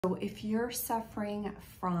So if you're suffering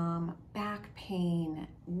from back pain,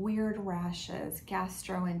 weird rashes,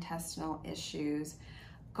 gastrointestinal issues,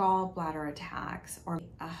 gallbladder attacks, or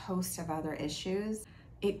a host of other issues,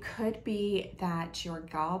 it could be that your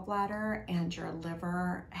gallbladder and your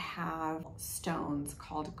liver have stones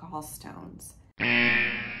called gallstones.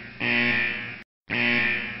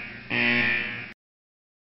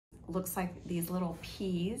 Looks like these little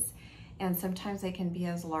peas, and sometimes they can be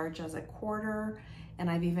as large as a quarter, and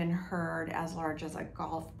I've even heard as large as a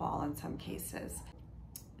golf ball in some cases.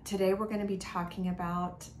 Today we're going to be talking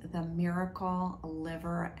about the Miracle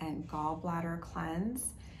Liver and Gallbladder Cleanse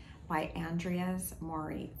by Andreas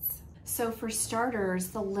Moritz. So for starters,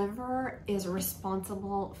 the liver is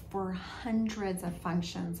responsible for hundreds of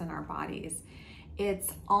functions in our bodies.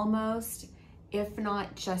 It's almost, if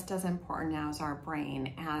not just as important as our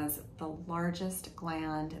brain, as the largest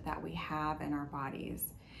gland that we have in our bodies.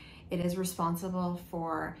 It is responsible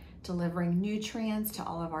for delivering nutrients to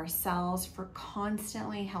all of our cells, for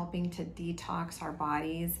constantly helping to detox our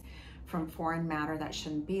bodies from foreign matter that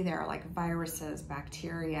shouldn't be there, like viruses,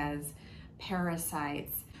 bacteria,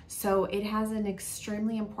 parasites. So it has an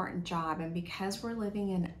extremely important job, and because we're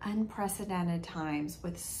living in unprecedented times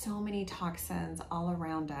with so many toxins all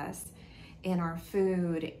around us, in our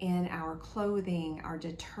food, in our clothing, our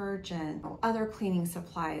detergent, other cleaning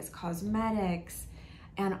supplies, cosmetics,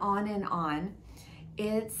 and on,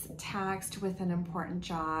 it's taxed with an important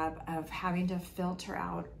job of having to filter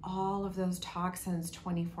out all of those toxins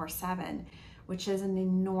 24/7, which is an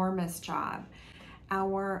enormous job.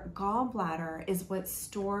 Our gallbladder is what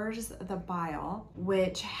stores the bile,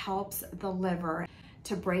 which helps the liver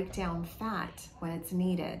to break down fat when it's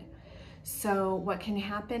needed. So what can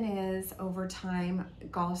happen is over time,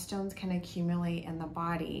 gallstones can accumulate in the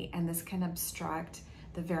body, and this can obstruct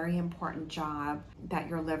the very important job that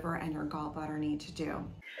your liver and your gallbladder need to do.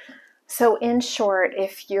 So in short,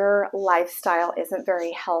 if your lifestyle isn't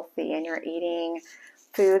very healthy and you're eating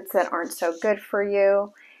foods that aren't so good for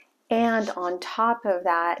you, and on top of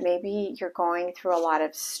that, maybe you're going through a lot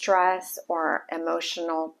of stress or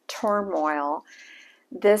emotional turmoil,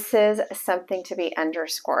 this is something to be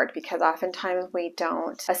underscored, because oftentimes we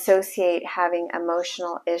don't associate having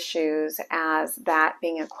emotional issues as that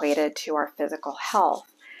being equated to our physical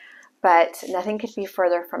health. But nothing could be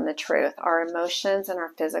further from the truth. Our emotions and our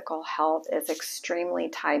physical health is extremely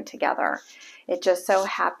tied together. It just so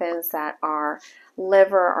happens that our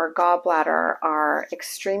liver, our gallbladder are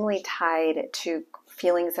extremely tied to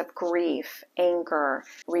feelings of grief, anger,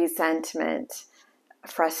 resentment,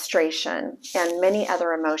 frustration, and many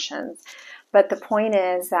other emotions. But the point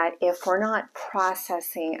is that if we're not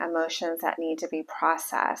processing emotions that need to be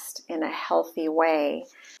processed in a healthy way,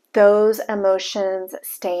 those emotions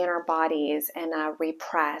stay in our bodies in a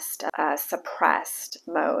repressed, suppressed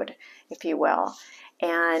mode, if you will,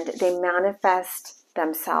 and they manifest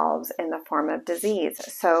themselves in the form of disease.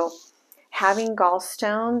 So having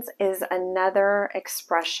gallstones is another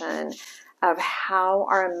expression of how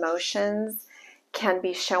our emotions can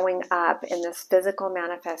be showing up in this physical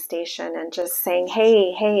manifestation and just saying,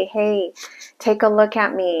 hey, take a look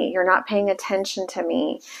at me. You're not paying attention to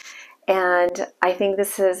me. And I think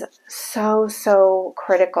this is so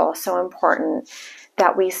critical, so important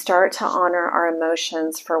that we start to honor our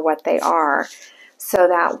emotions for what they are, so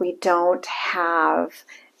that we don't have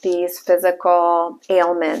these physical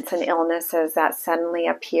ailments and illnesses that suddenly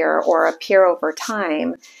appear or appear over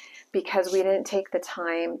time, because we didn't take the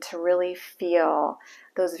time to really feel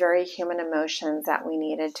those very human emotions that we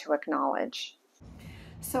needed to acknowledge.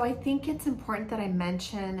 So I think it's important that I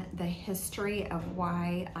mention the history of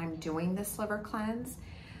why I'm doing this liver cleanse.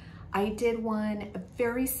 I did one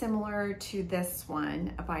very similar to this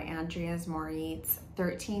one by Andreas Moritz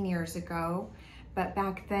 13 years ago, but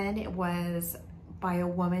back then it was by a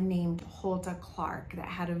woman named Hulda Clark that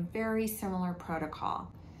had a very similar protocol.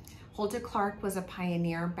 Hulda Clark was a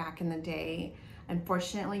pioneer back in the day.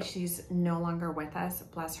 Unfortunately, she's no longer with us,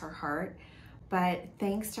 bless her heart. But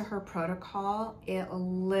thanks to her protocol, it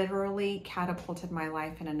literally catapulted my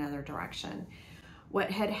life in another direction. What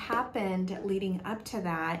had happened leading up to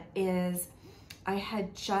that is I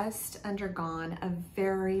had just undergone a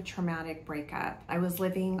very traumatic breakup. I was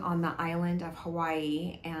living on the island of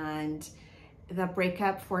Hawaii, and the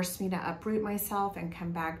breakup forced me to uproot myself and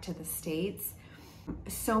come back to the States.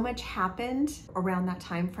 So much happened around that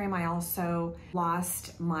time frame. I also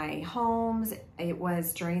lost my homes. It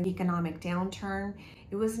was during the economic downturn.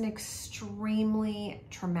 It was an extremely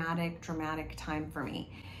dramatic time for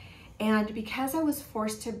me. And because I was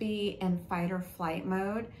forced to be in fight or flight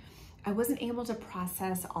mode, I wasn't able to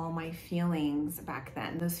process all my feelings back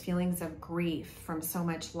then, those feelings of grief from so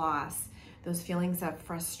much loss, those feelings of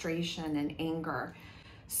frustration and anger.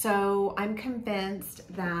 So I'm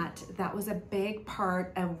convinced that that was a big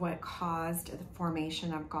part of what caused the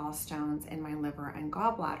formation of gallstones in my liver and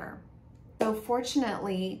gallbladder. So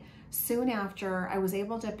fortunately, soon after, I was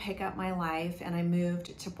able to pick up my life and I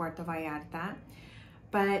moved to Puerto Vallarta.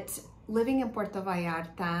 But living in Puerto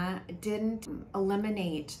Vallarta didn't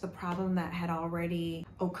eliminate the problem that had already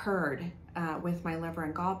occurred with my liver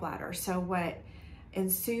and gallbladder. So what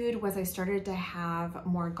ensued was I started to have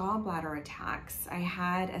more gallbladder attacks. I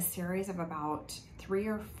had a series of about 3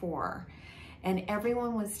 or 4, and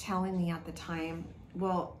everyone was telling me at the time,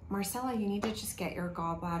 well, Marcella, you need to just get your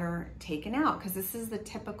gallbladder taken out, because this is the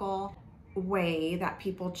typical way that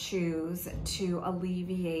people choose to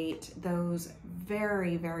alleviate those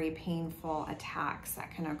very, very painful attacks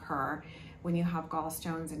that can occur when you have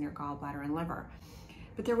gallstones in your gallbladder and liver.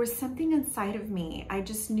 But there was something inside of me. I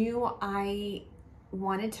just knew I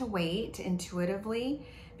wanted to wait intuitively,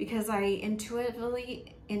 because I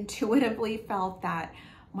intuitively felt that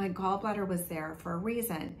my gallbladder was there for a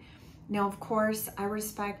reason. Now, of course, I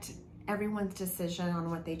respect everyone's decision on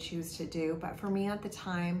what they choose to do, but for me at the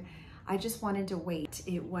time, I just wanted to wait.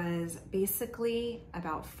 It was basically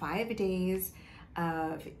about 5 days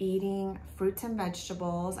of eating fruits and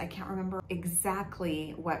vegetables. I can't remember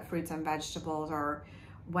exactly what fruits and vegetables or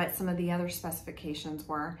what some of the other specifications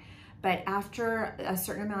were, but after a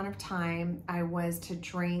certain amount of time, I was to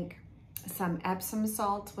drink some Epsom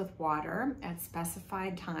salts with water at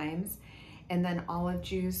specified times, and then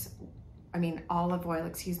olive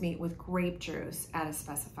oil, with grape juice at a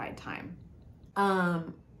specified time.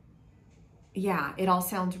 Yeah, it all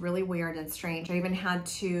sounds really weird and strange. I even had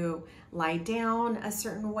to lie down a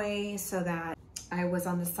certain way so that I was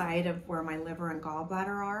on the side of where my liver and gallbladder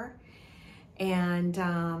are.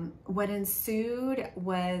 And what ensued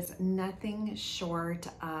was nothing short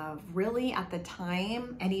of, really at the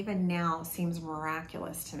time, and even now seems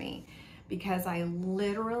miraculous to me, because I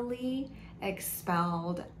literally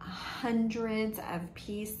expelled hundreds of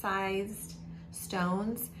pea-sized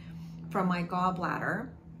stones from my gallbladder.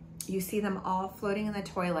 You see them all floating in the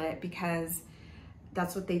toilet because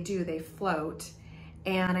that's what they do, they float.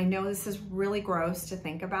 And I know this is really gross to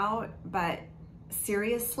think about, but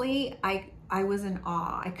seriously, I was in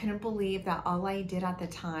awe. I couldn't believe that all I did at the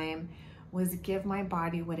time was give my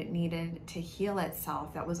body what it needed to heal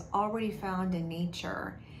itself that was already found in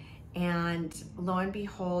nature. And lo and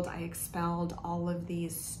behold, I expelled all of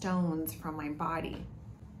these stones from my body.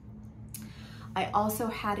 I also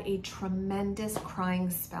had a tremendous crying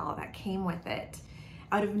spell that came with it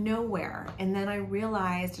out of nowhere. And then I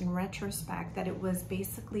realized in retrospect that it was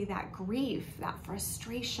basically that grief, that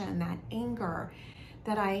frustration, that anger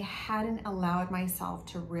that I hadn't allowed myself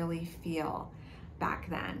to really feel back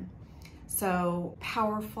then. So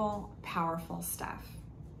powerful, powerful stuff.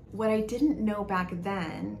 What I didn't know back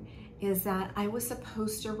then is that I was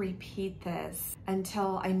supposed to repeat this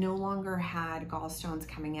until I no longer had gallstones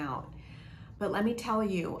coming out. But let me tell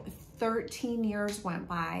you, 13 years went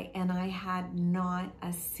by and I had not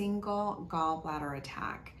a single gallbladder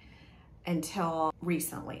attack until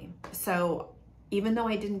recently. So even though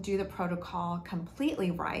I didn't do the protocol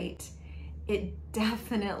completely right, it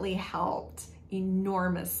definitely helped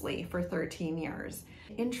enormously for 13 years.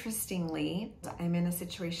 Interestingly, I'm in a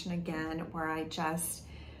situation again where I just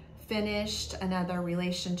finished another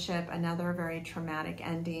relationship, another very traumatic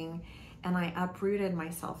ending, and I uprooted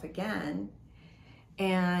myself again.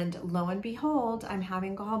 And lo and behold, I'm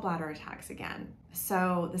having gallbladder attacks again.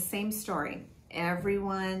 So the same story.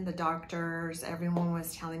 Everyone, the doctors, everyone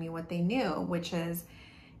was telling me what they knew, which is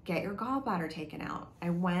get your gallbladder taken out. I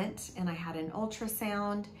went and I had an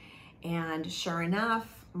ultrasound, and sure enough,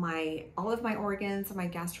 all of my organs and my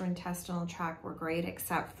gastrointestinal tract were great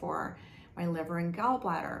except for my liver and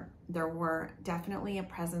gallbladder. There were definitely a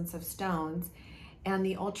presence of stones. And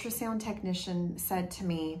the ultrasound technician said to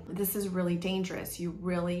me, this is really dangerous. You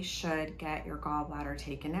really should get your gallbladder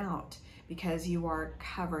taken out because you are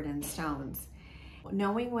covered in stones.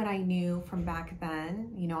 Knowing what I knew from back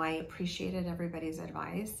then, I appreciated everybody's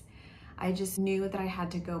advice. I just knew that I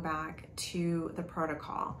had to go back to the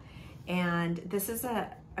protocol. And this is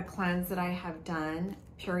a cleanse that I have done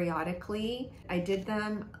periodically. I did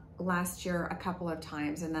them last year a couple of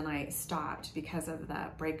times and then I stopped because of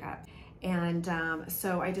the breakup. And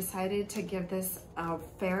so I decided to give this a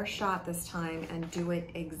fair shot this time and do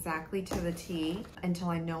it exactly to the T until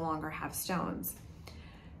I no longer have stones.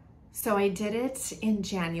 So I did it in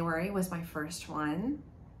January, was my first one.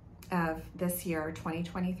 of this year,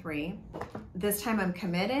 2023. This time I'm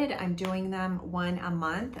committed. I'm doing them one a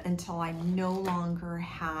month until I no longer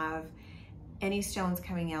have any stones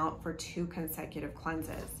coming out for 2 consecutive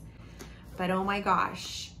cleanses. But oh my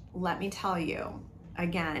gosh, let me tell you,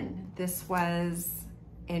 again, this was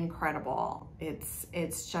incredible.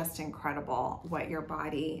 It's just incredible what your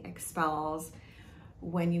body expels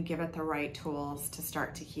when you give it the right tools to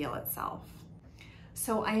start to heal itself.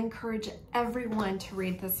 So I encourage everyone to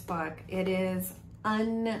read this book. It is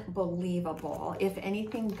unbelievable. If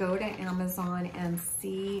anything, go to Amazon and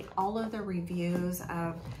see all of the reviews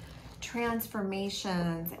of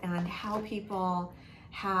transformations and how people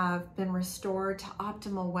have been restored to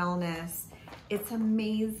optimal wellness. It's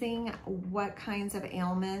amazing what kinds of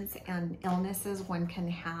ailments and illnesses one can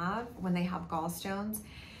have when they have gallstones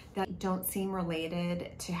that don't seem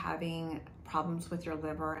related to having problems with your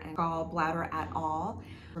liver and gallbladder at all.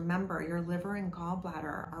 Remember, your liver and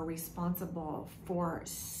gallbladder are responsible for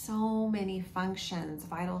so many functions,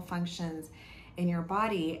 vital functions in your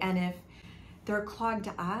body. And if they're clogged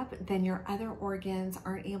up, then your other organs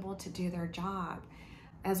aren't able to do their job.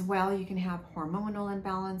 As well, you can have hormonal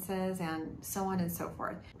imbalances and so on and so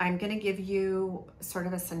forth. I'm gonna give you sort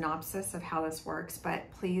of a synopsis of how this works,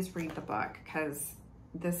 but please read the book because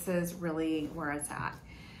this is really where it's at.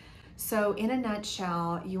 So in a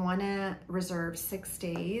nutshell, you wanna reserve 6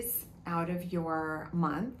 days out of your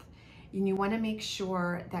month. And you wanna make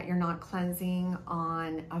sure that you're not cleansing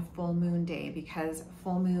on a full moon day, because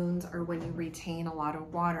full moons are when you retain a lot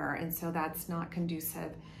of water, and so that's not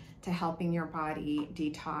conducive to helping your body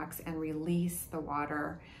detox and release the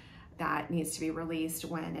water that needs to be released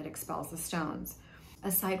when it expels the stones.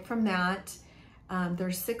 Aside from that,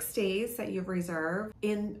 there's 6 days that you've reserved.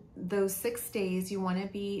 In those 6 days, you wanna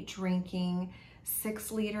be drinking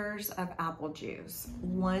 6 liters of apple juice,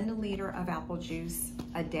 1 liter of apple juice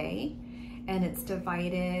a day. And it's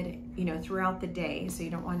divided, throughout the day. So you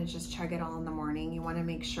don't want to just chug it all in the morning. You want to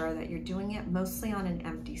make sure that you're doing it mostly on an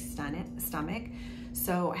empty stomach.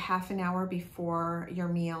 So half an hour before your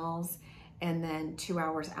meals and then 2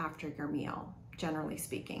 hours after your meal, generally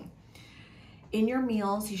speaking. In your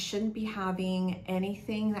meals, you shouldn't be having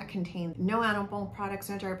anything that contains no animal products,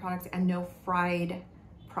 no dairy products, and no fried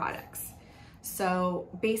products. So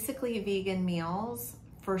basically vegan meals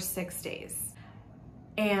for 6 days.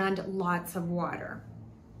 And lots of water.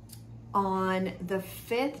 On the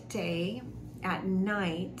 5th day at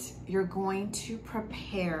night, you're going to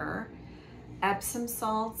prepare Epsom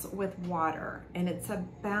salts with water. And it's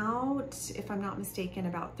about, if I'm not mistaken,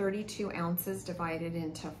 about 32 ounces divided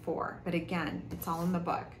into 4. But again, it's all in the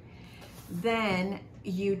book. Then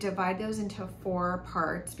you divide those into 4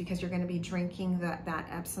 parts because you're going to be drinking that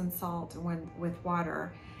Epsom salt with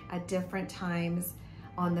water at different times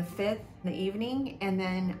on the 5th in the evening, and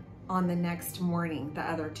then on the next morning, the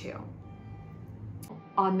other 2.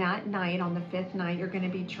 On that night, on the 5th night, you're going to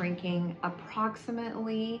be drinking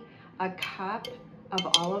approximately a cup of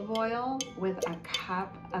olive oil with a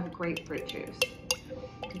cup of grapefruit juice.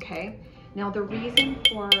 Okay, now the reason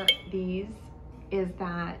for these is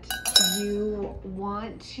that you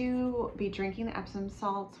want to be drinking the Epsom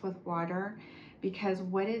salts with water because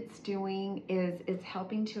what it's doing is it's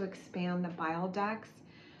helping to expand the bile ducts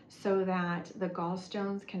so that the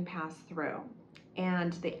gallstones can pass through.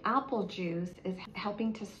 And the apple juice is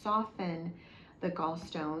helping to soften the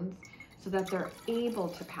gallstones so that they're able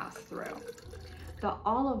to pass through. The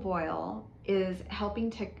olive oil is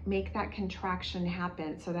helping to make that contraction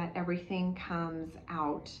happen so that everything comes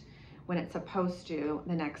out when it's supposed to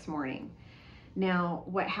the next morning. Now,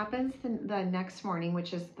 what happens the next morning,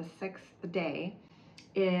 which is the 6th day,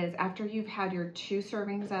 is after you've had your 2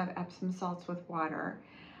 servings of Epsom salts with water,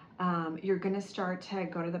 you're gonna start to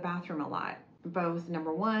go to the bathroom a lot, both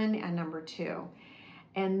number 1 and number 2.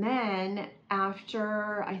 And then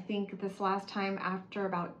after, I think this last time, after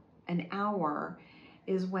about an hour,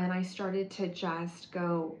 is when I started to just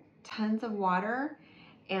go tons of water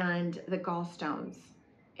and the gallstones.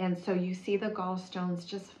 And so you see the gallstones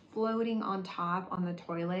just floating on top on the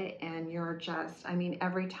toilet, and you're just,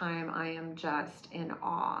 every time I am just in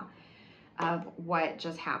awe of what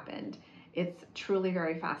just happened. It's truly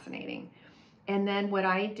very fascinating. And then what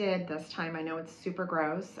I did this time, I know it's super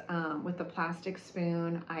gross, with the plastic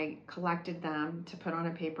spoon, I collected them to put on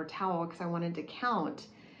a paper towel because I wanted to count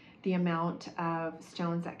the amount of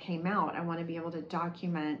stones that came out. I want to be able to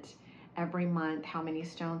document every month how many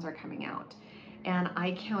stones are coming out. And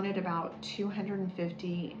I counted about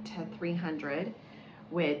 250 to 300,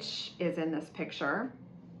 which is in this picture.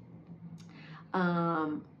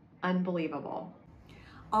 Unbelievable.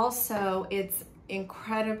 Also, it's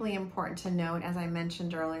incredibly important to note, as I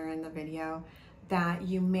mentioned earlier in the video, that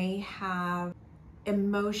you may have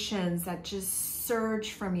emotions that just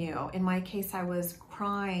surge from you. In my case, I was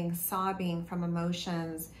crying, sobbing from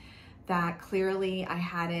emotions that clearly I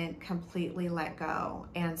hadn't completely let go.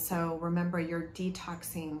 And so remember, you're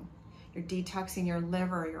detoxing your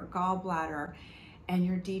liver, your gallbladder, and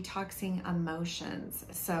you're detoxing emotions.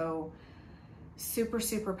 So super,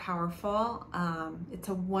 super powerful. It's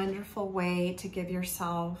a wonderful way to give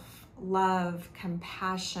yourself love,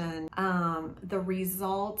 compassion. The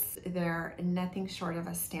results, they're nothing short of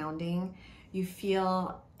astounding. You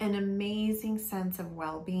feel an amazing sense of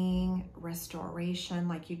well-being, restoration,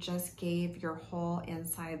 like you just gave your whole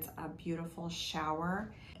insides a beautiful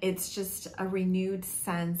shower. It's just a renewed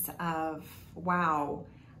sense of, wow,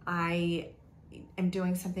 I am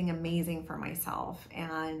doing something amazing for myself.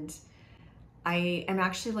 And I am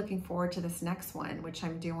actually looking forward to this next one, which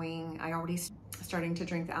I'm doing. I already starting to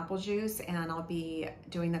drink the apple juice, and I'll be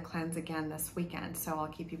doing the cleanse again this weekend. So I'll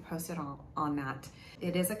keep you posted on that.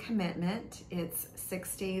 It is a commitment. It's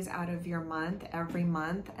 6 days out of your month, every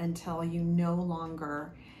month, until you no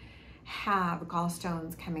longer have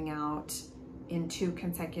gallstones coming out in 2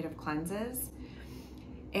 consecutive cleanses.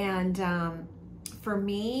 And for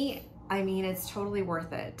me, I mean, it's totally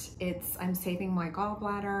worth it. I'm saving my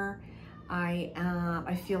gallbladder.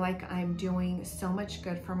 I feel like I'm doing so much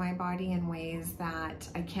good for my body in ways that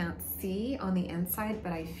I can't see on the inside,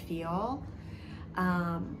 but I feel.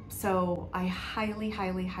 So I highly,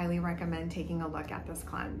 highly, highly recommend taking a look at this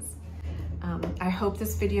cleanse. I hope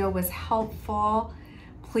this video was helpful.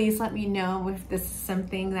 Please let me know if this is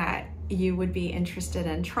something that you would be interested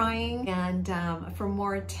in trying. And for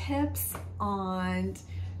more tips on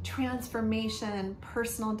transformation,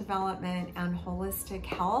 personal development, and holistic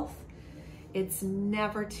health, it's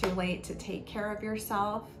never too late to take care of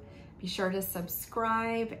yourself. Be sure to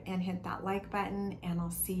subscribe and hit that like button, and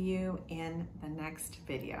I'll see you in the next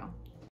video.